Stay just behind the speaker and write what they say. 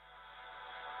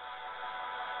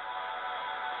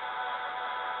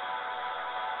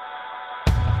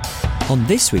On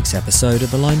this week's episode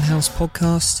of the Limehouse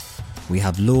podcast, we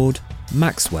have Lord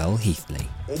Maxwell Heathly.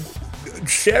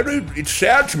 It's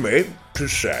sad to me to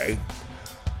say,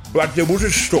 but there was a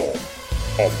storm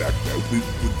on that boat. We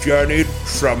journeyed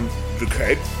from the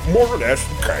Cape, more or less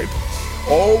the Cape,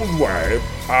 all the way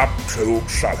up to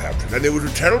Southampton, and there was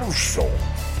a terrible storm.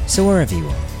 So wherever you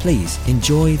are, please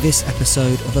enjoy this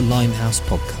episode of the Limehouse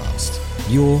podcast,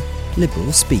 your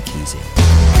liberal speakeasy.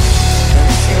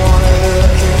 You wanna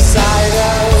look inside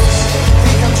out,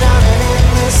 think I'm drowning in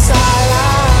the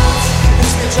silence.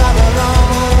 It's the trouble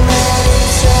on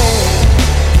insane.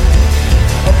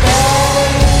 Oh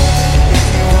babe, if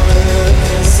you wanna look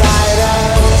inside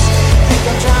out, think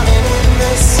I'm drowning in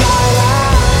the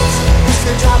silence. It's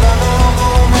the trouble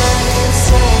on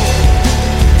insane.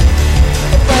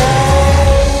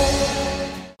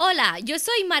 Hola, yo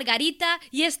soy Margarita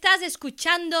y estás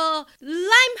escuchando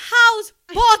Limehouse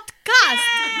Podcast.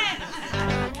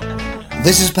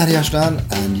 This is Paddy Ashdown,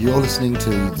 and you're listening to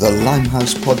the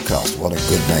Limehouse Podcast. What a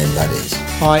good name that is.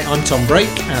 Hi, I'm Tom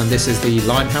Brake, and this is the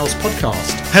Limehouse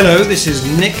Podcast. Hello, this is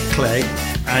Nick Clegg,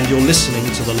 and you're listening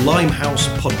to the Limehouse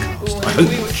Podcast. I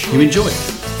hope you enjoy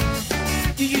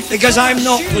it. Because I'm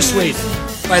not persuaded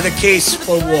by the case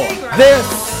for war. This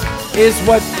is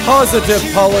what positive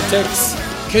politics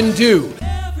can do.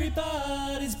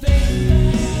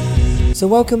 So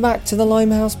welcome back to the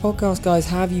Limehouse podcast, guys.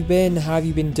 How have you been? How have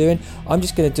you been doing? I'm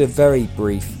just going to do a very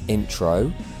brief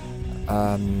intro.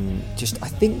 I just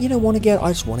want to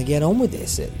get on with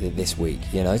this week.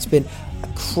 You know, it's been a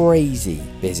crazy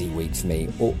busy week for me.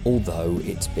 Although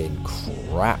it's been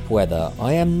crap weather,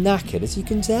 I am knackered, as you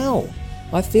can tell.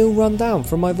 I feel run down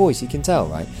from my voice. You can tell,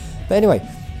 right? But anyway,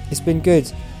 it's been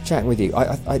good chatting with you.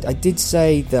 I did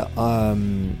say that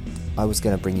I was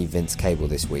going to bring you Vince Cable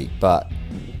this week, but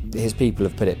his people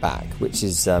have put it back, which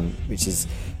is it's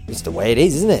the way it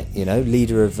is, isn't it? You know,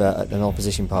 leader of an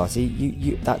opposition party,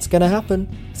 you that's going to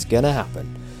happen. It's going to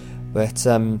happen. But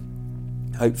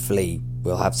hopefully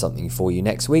we'll have something for you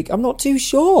next week. I'm not too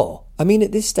sure. I mean,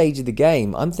 at this stage of the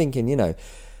game, I'm thinking, you know,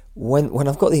 when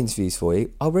I've got the interviews for you,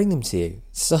 I'll bring them to you.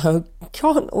 So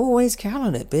can't always count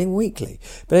on it being weekly.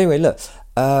 But anyway, look,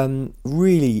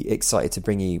 really excited to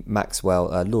bring you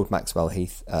Maxwell, Lord Maxwell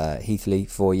Heathly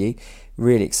for you.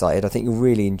 Really excited. I think you'll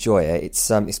really enjoy it.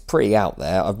 It's pretty out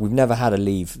there. We've never had a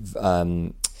Leave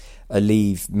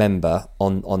member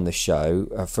on the show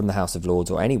from the House of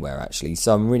Lords or anywhere actually.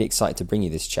 So I'm really excited to bring you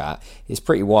this chat. It's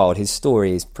pretty wild. His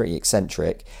story is pretty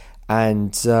eccentric.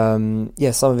 And some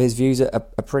of his views are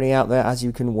pretty out there, as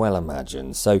you can well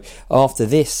imagine. So after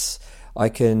this, I'll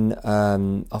take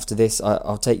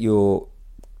your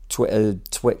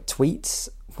tweets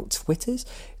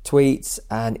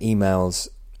and emails,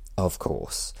 of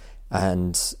course.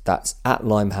 And that's at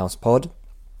LimehousePod,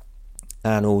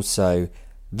 and also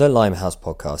the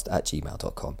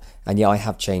limehousepodcast@gmail.com. And yeah, I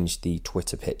have changed the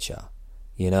Twitter picture,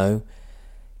 you know.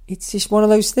 It's just one of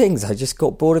those things. I just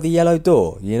got bored of the yellow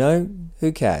door, you know?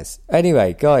 Who cares?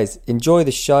 Anyway, guys, enjoy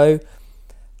the show.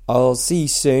 I'll see you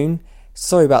soon.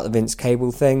 Sorry about the Vince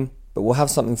Cable thing, but we'll have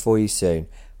something for you soon.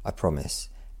 I promise.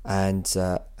 And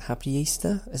happy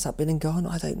Easter. Has that been and gone?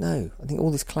 I don't know. I think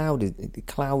all this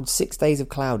 6 days of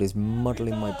cloud is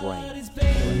muddling my brain.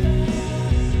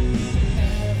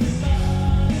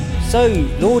 So,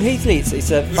 Lord Heathly,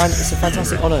 it's a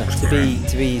fantastic honour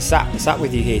to be sat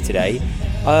with you here today.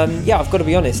 I've got to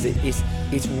be honest.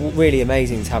 It's really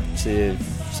amazing to have to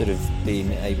sort of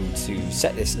been able to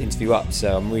set this interview up.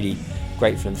 So I'm really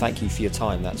grateful and thank you for your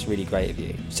time. That's really great of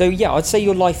you. So yeah, I'd say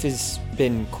your life has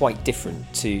been quite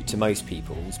different to most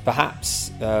people's. Perhaps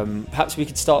we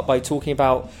could start by talking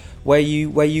about where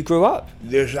you grew up.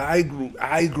 Yes, I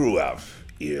grew up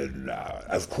in.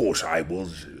 Of course, I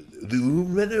was.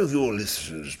 Many of your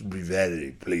listeners will be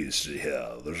very pleased to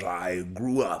hear that I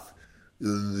grew up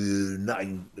in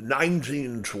the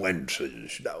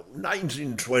 1920s. Now,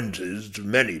 1920s to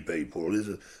many people is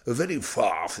a very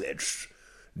far-fetched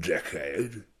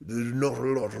decade. There's not a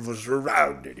lot of us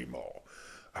around anymore.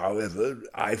 However,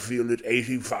 I feel at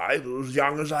 85 as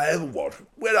young as I ever was.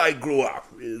 Where I grew up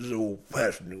is a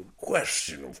personal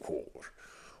question, of course.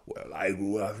 Well, I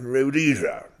grew up in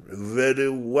Rhodesia, a very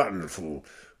wonderful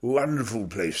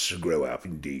place to grow up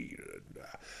indeed.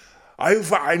 I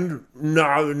find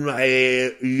now in my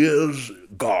years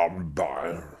gone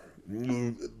by,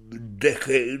 the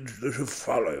decades that have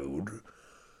followed,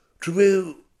 to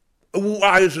be a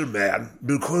wiser man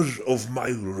because of my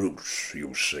roots,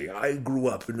 you see. I grew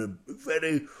up in a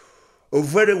very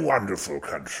wonderful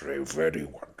country, very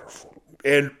wonderful.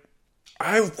 And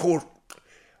I have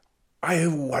a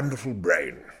wonderful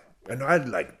brain. And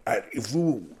if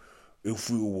you if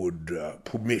you would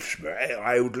permit me,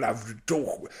 I would love to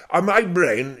talk. My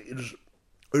brain is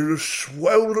a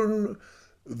swollen,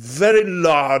 very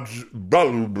large,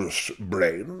 bulbous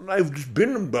brain. I've just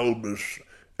been bulbous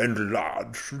and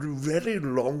large for a very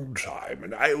long time,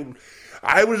 and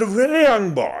I was a very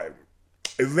young boy.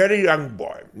 A very young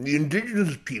boy. The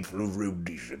indigenous people of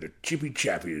Rhodesia, the chippy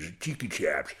chappies, the cheeky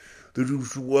chaps that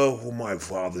used to work on my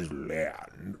father's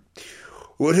land,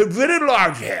 would have very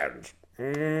large hands.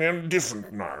 And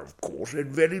different now, of course, and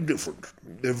very different.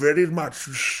 They're very much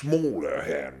smaller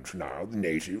hands now, the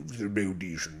natives, the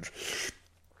Rhodesians.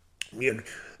 And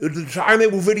at the time they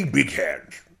were very big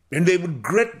hands. And they would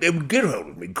get hold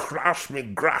of me, grasp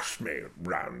me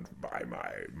round by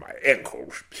my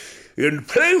ankles. And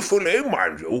playfully,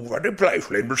 mind you, very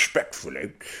playfully and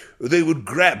respectfully, they would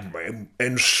grab me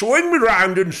and swing me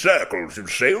round in circles and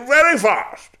say, very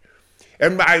fast.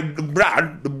 And the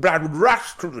blood would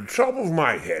rush to the top of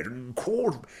my head and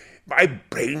cause my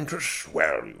brain to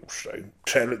swell, you see.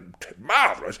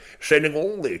 Marvellous, sending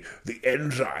all the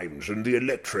enzymes and the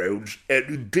electrodes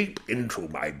deep into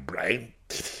my brain,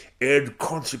 and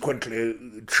consequently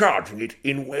charging it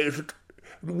in ways that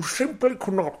you simply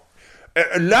could not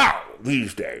allow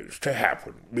these days to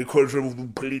happen because of the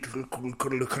political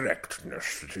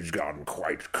correctness that has gone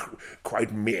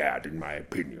quite mad, in my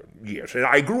opinion. Yes, and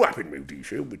I grew up in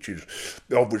Rhodesia, which is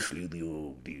obviously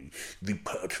the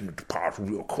pertinent part of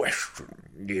your question,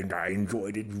 and I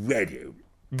enjoyed it very,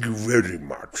 very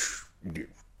much. Yes.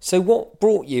 So what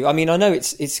brought you? I mean, I know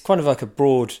it's kind of like a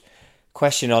broad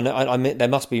question. I mean, there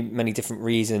must be many different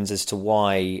reasons as to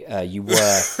why you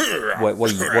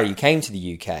why you came to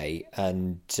the UK,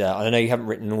 and I know you haven't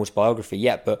written an autobiography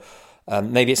yet, but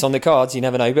maybe it's on the cards. You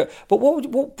never know. But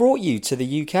what brought you to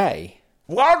the UK?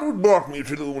 What brought me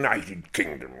to the United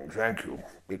Kingdom? Thank you.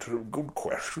 It's a good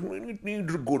question, and it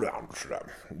needs a good answer,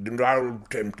 and I'll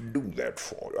attempt to do that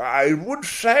for you. I would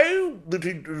say that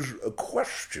it is a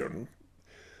question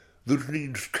that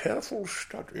needs careful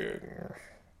studying.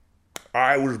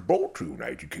 I was brought to the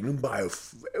United Kingdom by a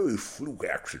very fluke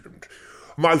accident.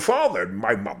 My father and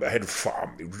my mother had a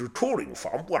farm. It was a touring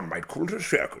farm. One might call it a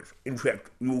circus. In fact,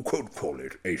 you could call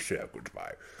it a circus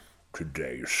by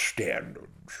today's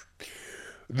standards.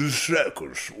 The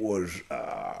circus was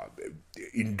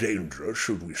in danger,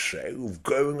 should we say, of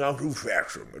going out of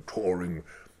fashion. A touring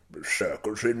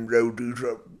circus in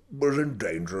Rhodesia was in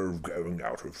danger of going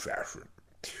out of fashion.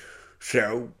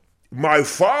 So my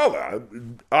father,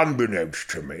 unbeknownst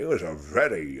to me, as a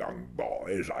very young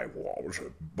boy, as I was,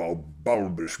 a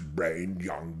bulbous-brained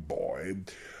young boy,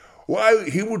 well,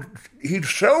 he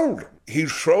sold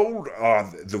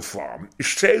the farm,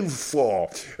 save for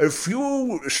a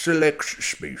few select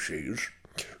species,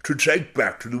 to take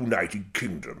back to the United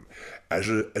Kingdom as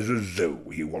a zoo.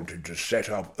 He wanted to set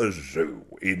up a zoo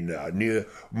in near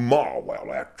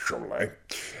Marwell, actually,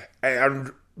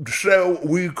 and so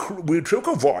we took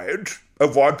a voyage,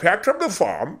 packed up the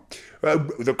farm,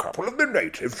 with a couple of the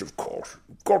natives, of course.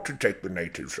 You've got to take the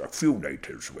natives, a few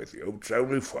natives with you, it's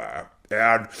only fair.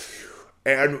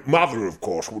 And Mother, of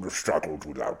course, would have struggled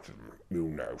without them, you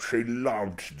know. She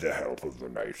loved the help of the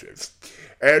natives.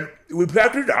 And we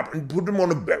packed it up and put them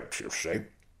on a boat, you see.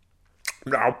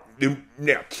 Now,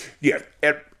 yes,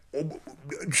 and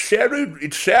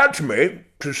it's sad to me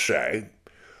to say,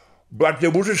 but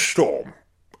there was a storm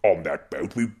on that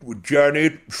boat. We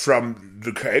journeyed from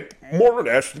the Cape, more or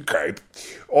less the Cape,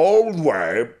 all the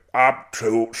way up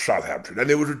to Southampton, and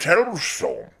there was a terrible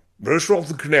storm. Just off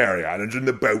the Canary Islands, and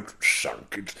the boat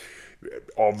sunk.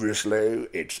 Obviously,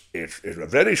 it's a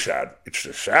very sad. It's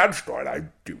a sad story. I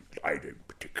don't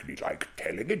particularly like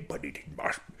telling it, but it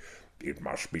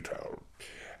must be told.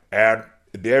 And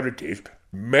there it is.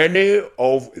 Many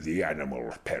of the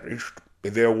animals perished.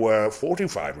 There were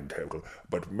 45 in total,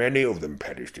 but many of them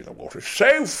perished in the water,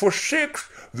 save for 6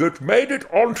 that made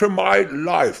it onto my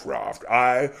life raft.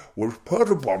 I was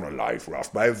put upon a life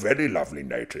raft by a very lovely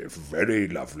native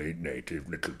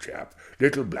little chap,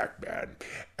 little black man,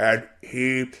 and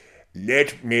he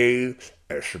let me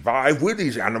survive with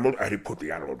these animals, and he put the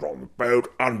animals on the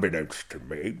boat, unbeknownst to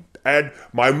me, and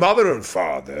my mother and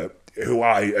father, who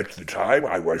at the time,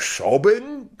 I was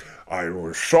sobbing, I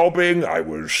was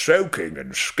soaking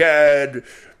and scared,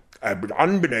 but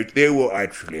unbeknownst, they were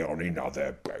actually on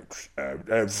another boat,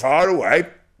 far away,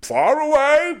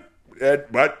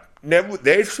 but never,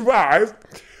 they survived.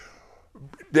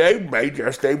 They made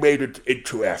it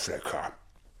into Africa.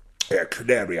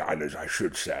 Canary Islands, I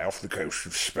should say, off the coast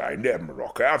of Spain, near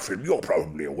Morocco. You're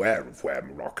probably aware of where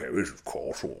Morocco is, of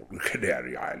course, or the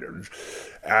Canary Islands.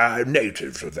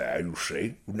 Natives are there, you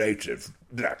see, native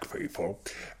black people.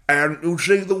 And you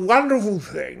see, the wonderful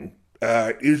thing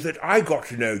is that I got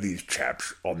to know these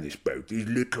chaps on this boat, these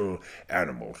little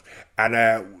animals, and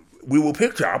we were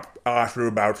picked up after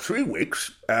about 3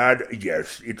 weeks, and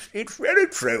yes, it's very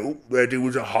true that it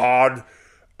was a hard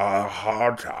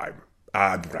time.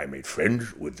 I made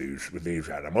friends with these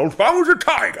animals. One was a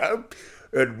tiger,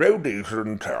 a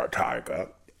Rhodesian tiger,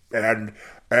 and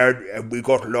we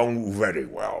got along very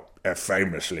well,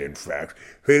 famously, in fact.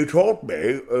 He taught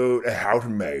me how to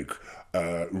make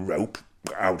rope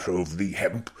out of the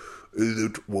hemp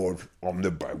that was on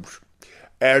the boat.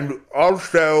 And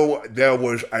also there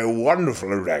was a wonderful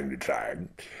orangutan,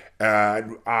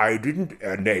 and I didn't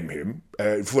name him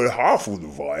for half of the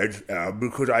voyage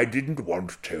because I didn't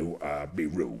want to be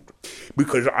rude.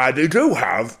 Because they do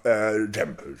have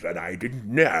tempers, and I didn't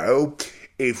know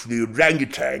if the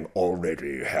orangutan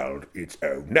already held its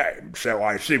own name, so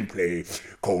I simply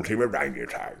called him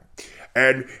orangutan.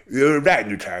 And the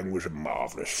orangutan was a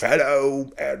marvellous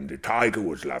fellow, and the tiger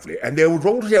was lovely, and there was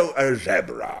also a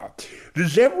zebra. The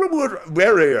zebra was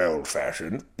very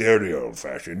old-fashioned.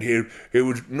 He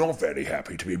was not very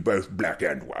happy to be both black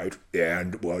and white,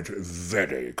 and was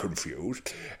very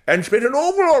confused, and spent an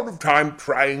awful lot of time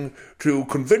trying to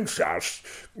convince us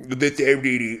that there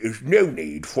really is no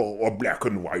need for a black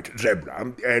and white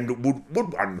zebra, and would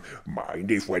one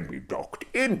mind if, when we docked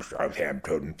in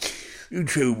Southampton,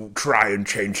 to try and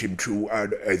change him to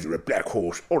either a black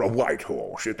horse or a white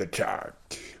horse at the time.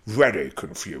 Very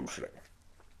confusing.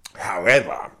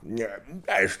 However,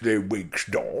 as the weeks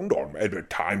dawned on me, as the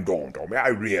time dawned on me, I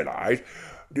realised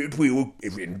that we were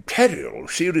in terrible,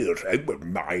 serious,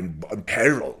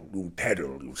 terrible,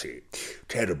 you see,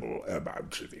 terrible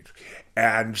amounts of it.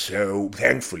 And so,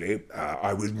 thankfully,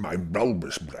 I, with my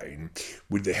bulbous brain,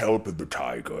 with the help of the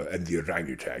tiger and the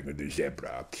orangutan and the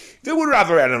zebra, there were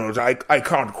other animals I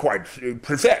can't quite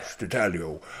profess to tell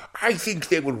you. I think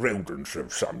they were rodents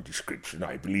of some description.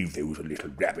 I believe there was a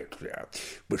little rabbit there,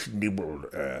 which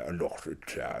nibbled a lot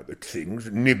at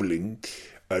things. Nibbling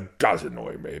does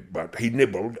annoy me, but he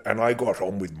nibbled, and I got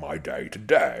on with my day to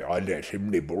day. I let him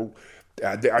nibble.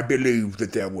 I believe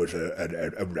that there was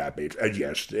a rabbit,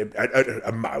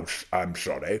 a mouse,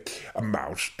 a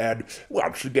mouse, and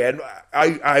once again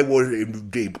I was in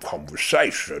deep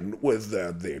conversation with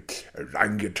the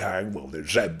orangutan, well, the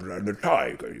zebra and the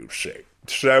tiger, you see.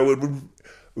 So it was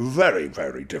very,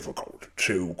 very difficult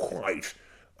to quite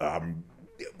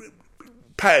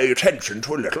pay attention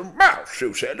to a little mouse,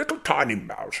 you see, a little tiny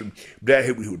mouse, and there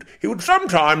he would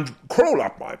sometimes crawl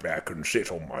up my back and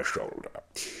sit on my shoulder.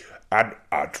 And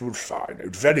it was fine.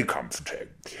 It was very comforting.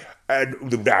 And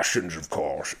the rations, of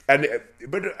course. But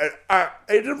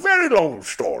it's a very long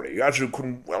story, as you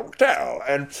can well tell.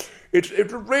 And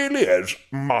it really is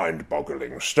a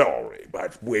mind-boggling story.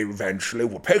 But we eventually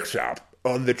were picked up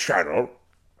on the Channel,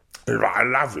 a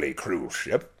lovely cruise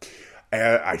ship.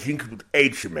 I think it was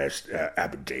HMS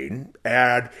Aberdeen.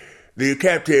 And the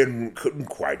captain couldn't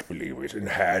quite believe it and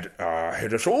had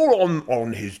us all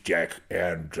on his deck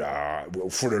and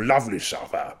for a lovely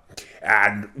supper.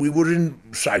 And we were in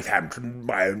Southampton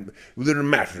within a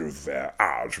matter of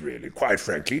hours, really, quite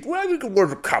frankly. Well, I think it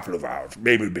was a couple of hours,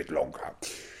 maybe a bit longer.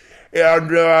 And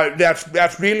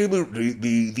that's really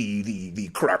the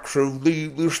crux of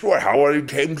the story, how I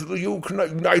came to the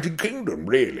United Kingdom,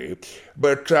 really.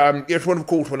 But, yes, well, of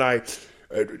course, when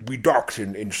we docked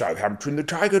in Southampton, the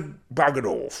tiger buggered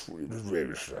off. It was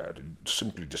very sad. It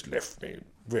simply just left me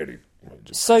really.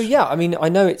 So yeah, I mean, I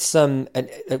know it's a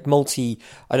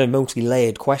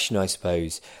multi-layered question, I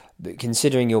suppose. But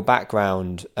considering your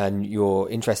background and your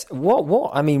interest,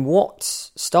 what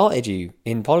started you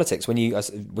in politics?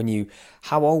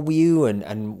 How old were you,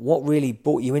 and what really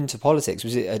brought you into politics?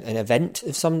 Was it an event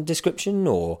of some description,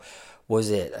 or was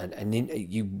it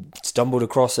you stumbled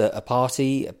across a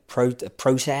party, a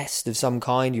protest of some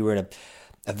kind? You were in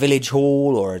a village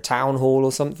hall or a town hall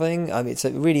or something? I mean, it's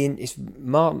really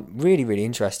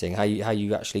interesting how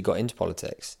you actually got into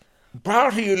politics.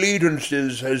 Party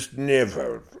allegiances has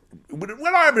never,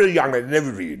 when I was young, it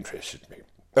never really interested me.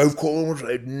 Of course,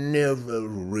 it never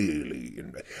really.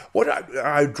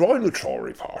 I joined the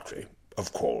Tory party.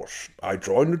 Of course, I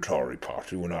joined the Tory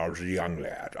party when I was a young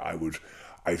lad. I was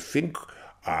in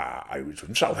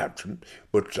Southampton,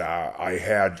 but I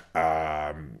had,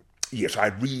 I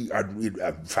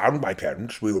found my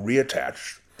parents. We were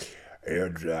reattached,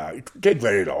 and it didn't take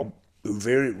very long. We were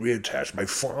very reattached. My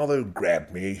father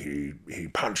grabbed me. He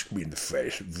punched me in the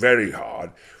face very hard,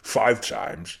 5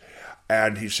 times,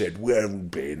 and he said, "Where have you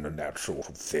been?" and that sort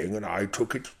of thing. And I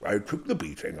took it. I took the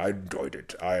beating. I enjoyed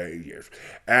it. Yes.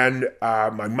 And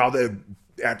my mother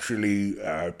actually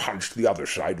punched the other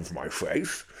side of my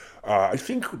face. I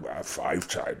think 5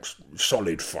 times,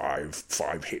 solid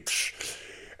five hits.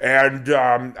 And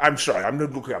I'm sorry, I'm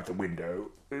not looking out the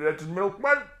window. Is that the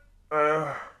milkman?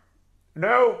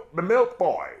 No, the milk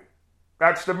boy.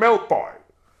 That's the milk boy.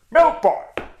 Milk boy!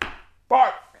 Boy!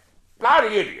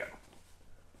 Bloody idiot!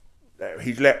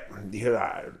 He's left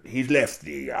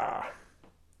the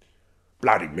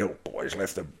bloody milk boy. He's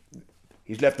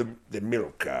left the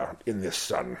milk in the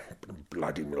sun.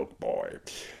 Bloody milk boy.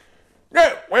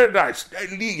 No, where did I?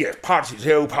 Yes, parties,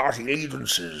 party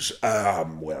allegiances.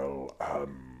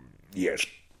 Yes.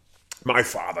 My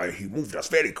father, he moved us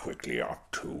very quickly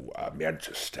up to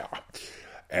Manchester.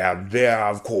 And there,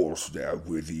 of course, there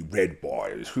were the Red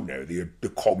Boys,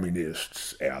 the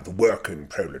communists, the working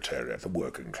proletariat, the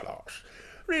working class.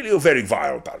 Really a very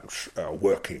vile bunch,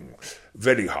 working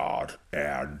very hard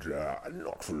and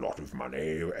not for a lot of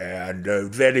money, and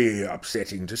very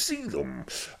upsetting to see them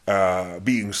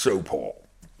being so poor.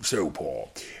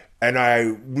 And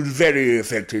I was very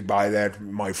affected by that.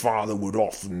 My father would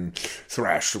often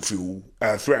thrash a few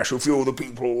of the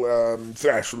people,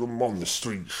 thrash them on the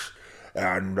streets.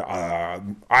 And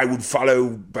I would follow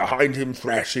behind him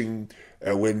thrashing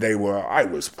when I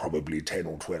was probably 10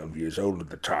 or 12 years old at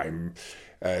the time,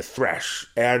 thrash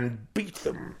and beat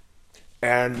them.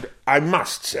 And I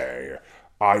must say,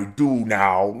 I do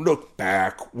now look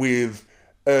back with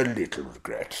a little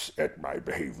regret at my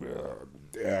behaviour.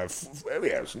 Yes,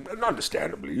 and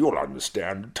understandably, you'll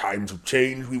understand, times have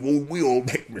changed, we all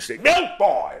make mistakes. Milk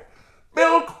boy!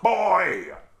 Milk boy!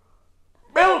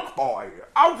 Milk boy!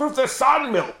 Out of the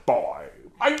sun, milk boy!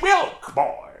 My milk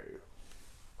boy!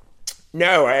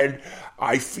 No, and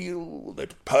I feel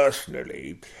that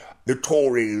personally, the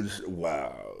Tories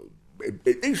were...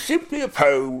 They simply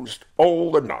opposed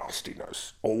all the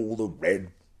nastiness, all the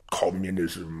red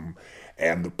communism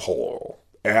and the poor.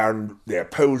 And they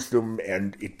opposed them,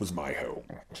 and it was my home.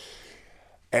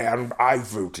 And I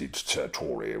voted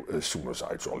Tory as soon as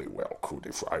I jolly well could,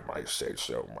 if I might say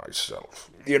so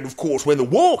myself. And of course, when the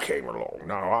war came along,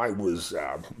 now I was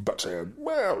a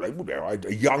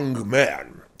young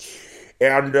man.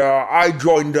 And I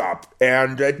joined up,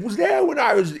 and it was there when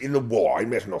I was in the war. I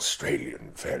met an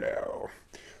Australian fellow.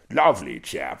 Lovely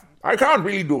chap. I can't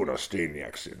really do an Australian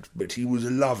accent, but he was a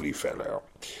lovely fellow.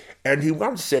 And he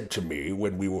once said to me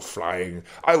when we were flying,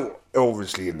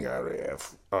 obviously in the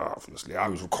RAF, obviously, I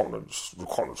was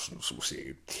reconnaissance, you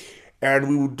see. And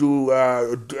we would do,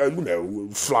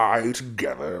 fly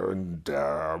together. And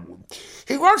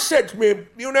he once said to me,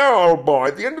 old boy,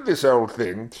 at the end of this old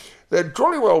thing, there'd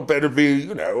jolly well better be,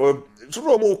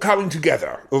 sort of more coming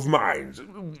together of minds.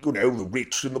 The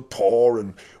rich and the poor,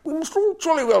 and we must all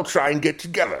jolly well try and get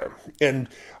together. And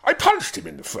I punched him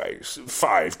in the face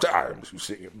 5 times, you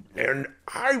see. And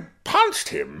I punched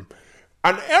him,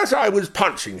 and as I was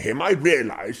punching him, I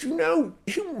realised, you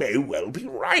may well be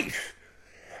right.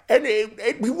 And he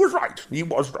was right. He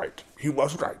was right.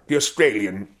 The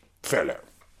Australian fellow.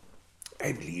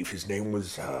 I believe his name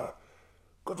was,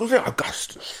 was it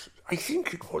Augustus? I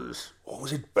think it was, or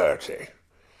was it Bertie?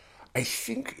 I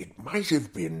think it might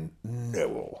have been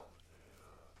Noel.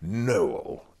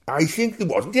 I think it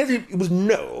was. Yes, it was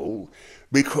Noel,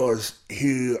 because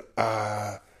he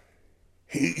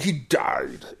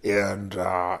died, and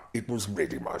it was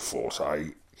really my fault.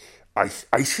 I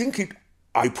think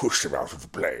I pushed him out of the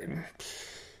plane.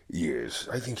 Yes,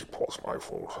 I think it was my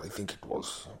fault. I think it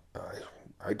was.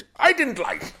 I didn't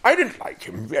like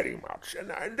him very much,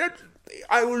 and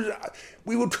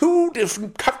we were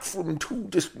cut from 2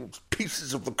 different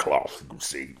pieces of the cloth, you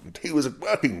see. And he was a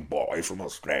working boy from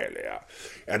Australia,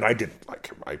 and I didn't like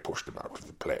him. I pushed him out of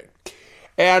the plane.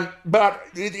 But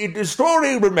the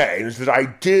story remains that I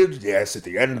did, yes, at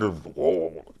the end of the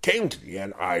war, came to the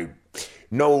end,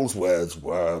 Noel's words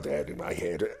were there in my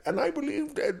head, and I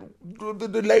believed that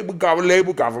the Labour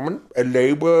government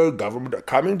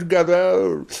coming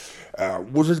together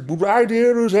was as good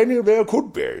idea as any there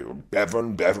could be.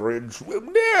 Bevan, Beveridge,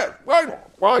 yeah, why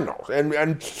not?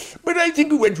 But I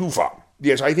think we went too far.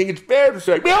 Yes, I think it's fair to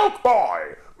say, milk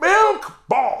boy!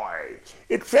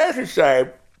 It's fair to say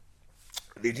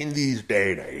that in these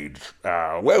day and age,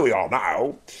 where we are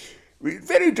now,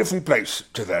 very different place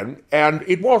to then, and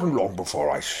it wasn't long before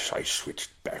I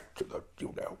switched back to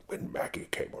when Maggie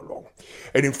came along.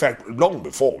 And in fact, long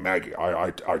before Maggie,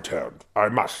 I turned. I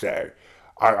must say,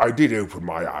 I did open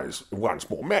my eyes once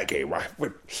more. Maggie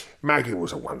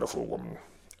was a wonderful woman,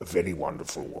 a very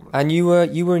wonderful woman. And you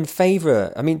were in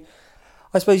favour. I mean,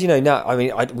 I suppose, now, I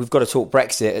mean, we've got to talk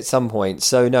Brexit at some point.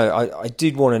 So, no, I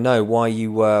did want to know why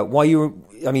you were,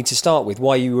 to start with,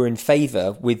 why you were in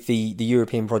favour with the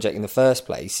European project in the first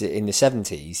place in the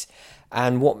 70s,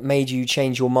 and what made you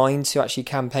change your mind to actually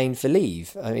campaign for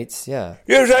leave. I mean, yeah.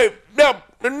 You see, now,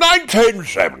 the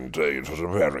 1970s was a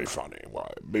very funny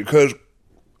way, because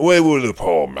we were the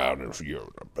poor man of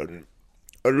Europe, and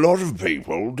a lot of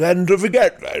people tend to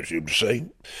forget that, you see.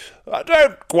 I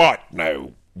don't quite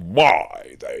know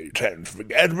why they tend to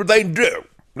forget, but they do.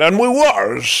 And we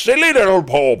were a silly little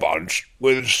poor bunch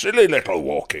with silly little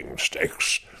walking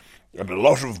sticks and a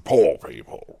lot of poor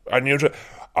people. And you say,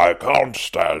 I can't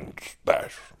stand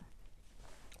that.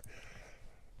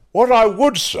 What I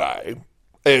would say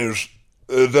is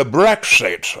the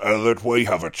Brexit that we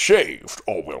have achieved,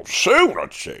 or will soon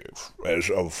achieve, is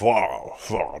a far,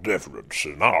 far different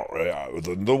scenario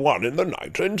than the one in the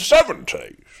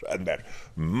 1970s, and that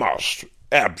must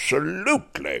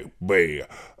absolutely be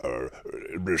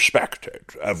respected,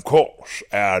 of course.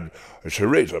 And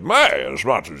Theresa May, as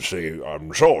much as she,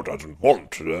 I'm sure, doesn't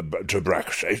want to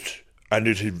Brexit, and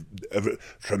it is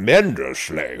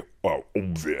tremendously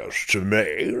obvious to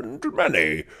me and to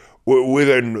many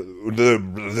within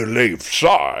the Leave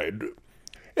side,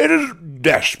 it is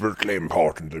desperately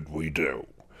important that we do.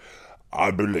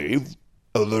 I believe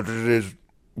that it is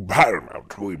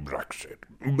paramount we Brexit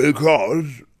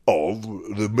because of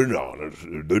the bananas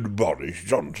that Boris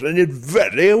Johnson is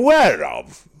very aware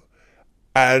of.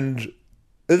 And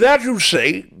that, you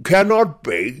see, cannot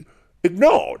be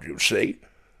ignored, you see.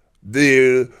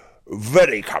 The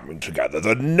very coming together,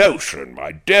 the notion,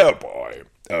 my dear boy,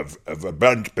 of a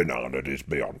burnt banana is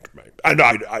beyond me. And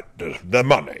the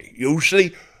money, you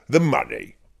see, the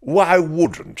money. Why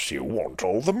wouldn't you want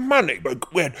all the money?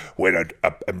 But we're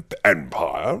an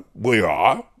empire, we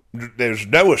are. There's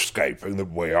no escaping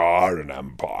that we are an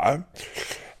empire.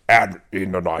 And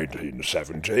in the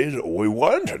 1970s, we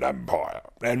weren't an empire.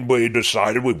 And we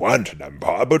decided we weren't an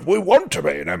empire, but we want to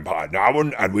be an empire now,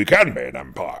 and we can be an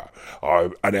empire.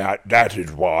 That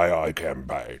is why I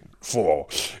campaign for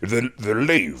the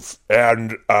Leave.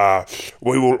 And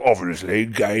we will obviously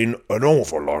gain an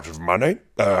awful lot of money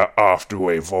after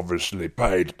we've obviously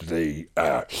paid the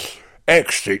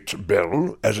exit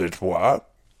bill, as it were.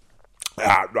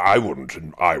 I wouldn't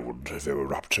if it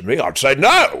were up to me. I'd say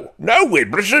no, we're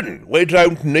Britain. We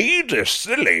don't need this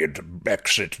silly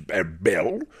exit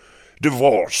bill,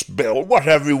 divorce bill,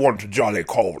 whatever you want to jolly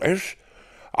call it.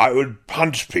 I would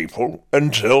punch people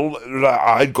until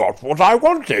I got what I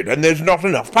wanted, and there's not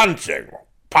enough punching.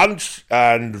 Punch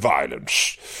and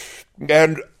violence.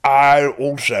 And I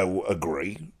also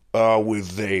agree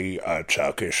with the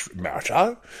Turkish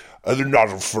matter. None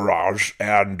of Farage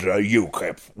and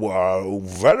UKIP were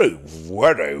very,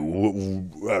 very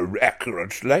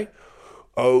accurately,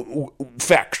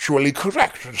 factually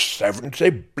correct. 70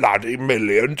 bloody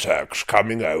million Turks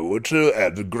coming over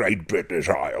to the Great British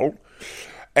Isle.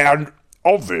 And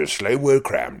obviously we're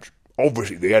crammed.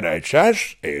 Obviously the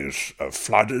NHS is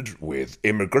flooded with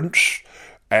immigrants,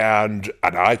 and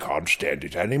I can't stand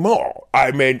it anymore.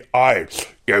 I mean, I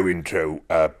go into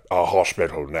a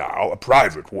hospital now, a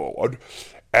private ward,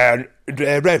 and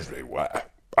they're everywhere.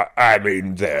 I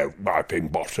mean, they're wiping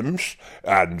bottoms,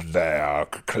 and they're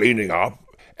cleaning up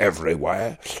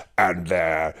everywhere, and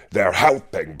they're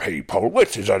helping people,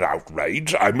 which is an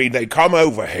outrage. I mean, they come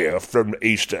over here from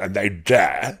Easter, and they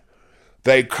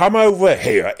come over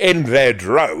here in their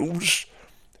droves,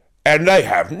 and they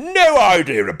have no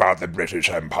idea about the British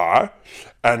Empire,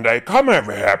 and they come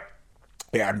over here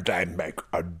and they make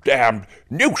a damned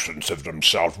nuisance of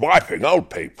themselves, wiping old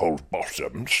people's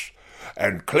bottoms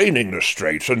and cleaning the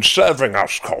streets and serving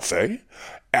us coffee,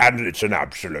 and it's an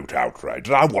absolute outrage.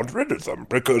 And I want rid of them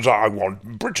because I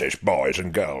want British boys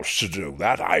and girls to do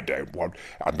that. I don't want,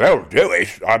 and they'll do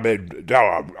it. I mean,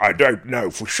 I don't know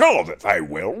for sure that they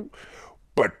will,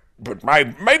 but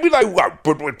maybe they won't.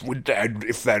 But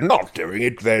if they're not doing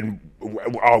it, then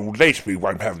at least we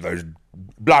won't have those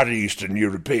bloody Eastern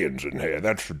Europeans in here.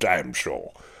 That's for damn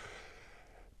sure.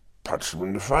 Punch them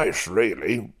in the face,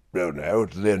 really. At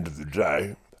the end of the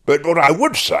day. But what I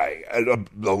would say,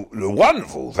 the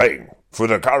wonderful thing for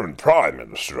the current Prime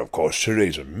Minister, of course,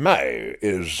 Theresa May,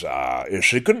 is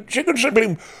she can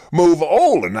simply move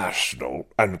all the national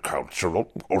and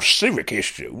cultural or civic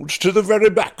issues to the very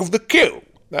back of the queue.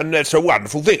 And that's a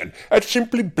wonderful thing. And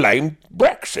simply blame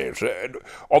Brexit,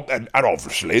 and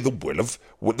obviously the will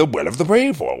of the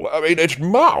people. I mean, it's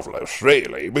marvellous,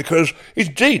 really, because it's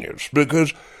genius.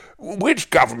 Because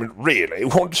which government really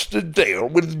wants to deal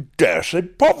with dirty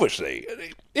poverty?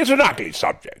 It's an ugly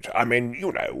subject. I mean,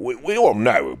 you know, we all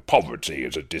know poverty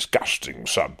is a disgusting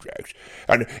subject,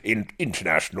 and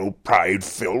international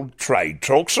pride-filled trade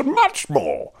talks are much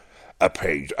more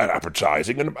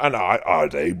appetising, and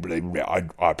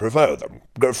I prefer them,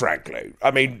 frankly.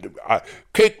 I mean,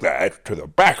 kick that to the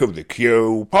back of the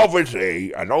queue,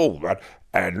 poverty and all that,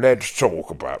 and let's talk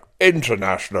about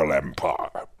international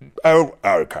empire. Oh,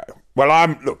 okay. Well,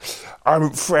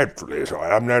 I'm fretfully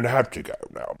sorry. I'm going to have to go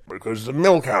now, because the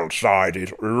milk outside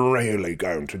is really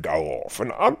going to go off,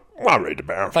 and I'm worried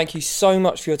about... Thank you so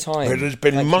much for your time. It has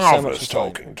been marvellous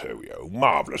talking to you.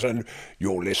 Marvellous. And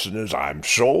your listeners, I'm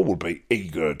sure, will be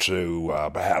eager to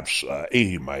perhaps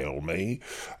email me,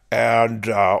 and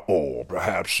or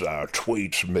perhaps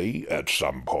tweet me at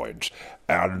some point.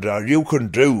 And you can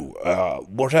do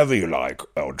whatever you like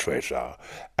on Twitter.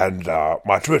 And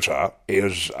my Twitter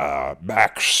is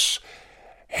Max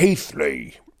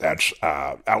Heathly. That's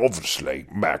obviously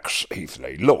Max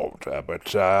Heathly Lord. But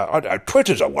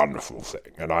Twitter's a wonderful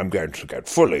thing, and I'm going to get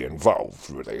fully involved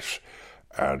with this.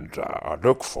 And I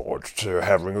look forward to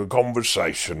having a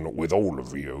conversation with all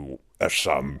of you at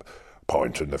some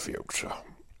point in the future.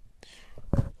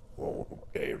 Oh,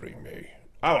 dearie me.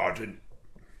 Oh,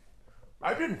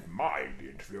 I didn't mind the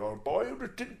interview, old boy. I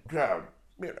just didn't, I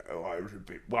was a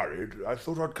bit worried. I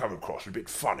thought I'd come across a bit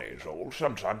funny is all.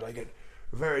 Sometimes I get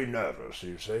very nervous,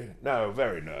 you see. No,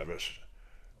 very nervous.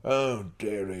 Oh,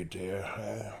 dearie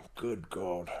dear. Good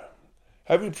God.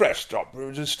 Have you pressed stop?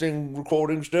 Is this thing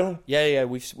recording still? Yeah,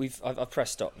 I've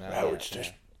pressed stop now. Oh, it's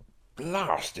just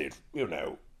blasted,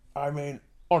 I mean,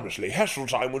 honestly,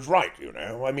 Heseltine was right,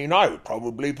 I mean, I would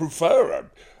probably prefer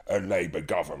a Labour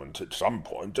government at some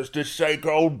point, just to shake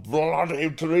old bloody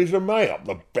Theresa May up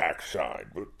the backside,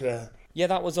 but... Yeah,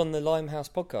 that was on the Limehouse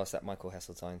podcast, that Michael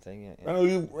Heseltine thing. Yeah. Oh,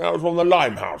 that was on the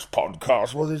Limehouse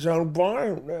podcast, was it, old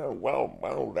boy? No,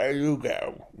 well, there you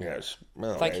go. Yes.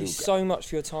 Well, Thank you so much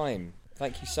for your time.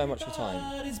 Thank you so much for your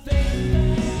time.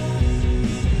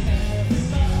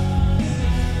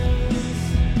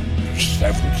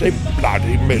 70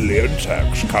 bloody million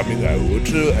Turks coming over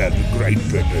to the Great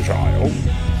British Isle.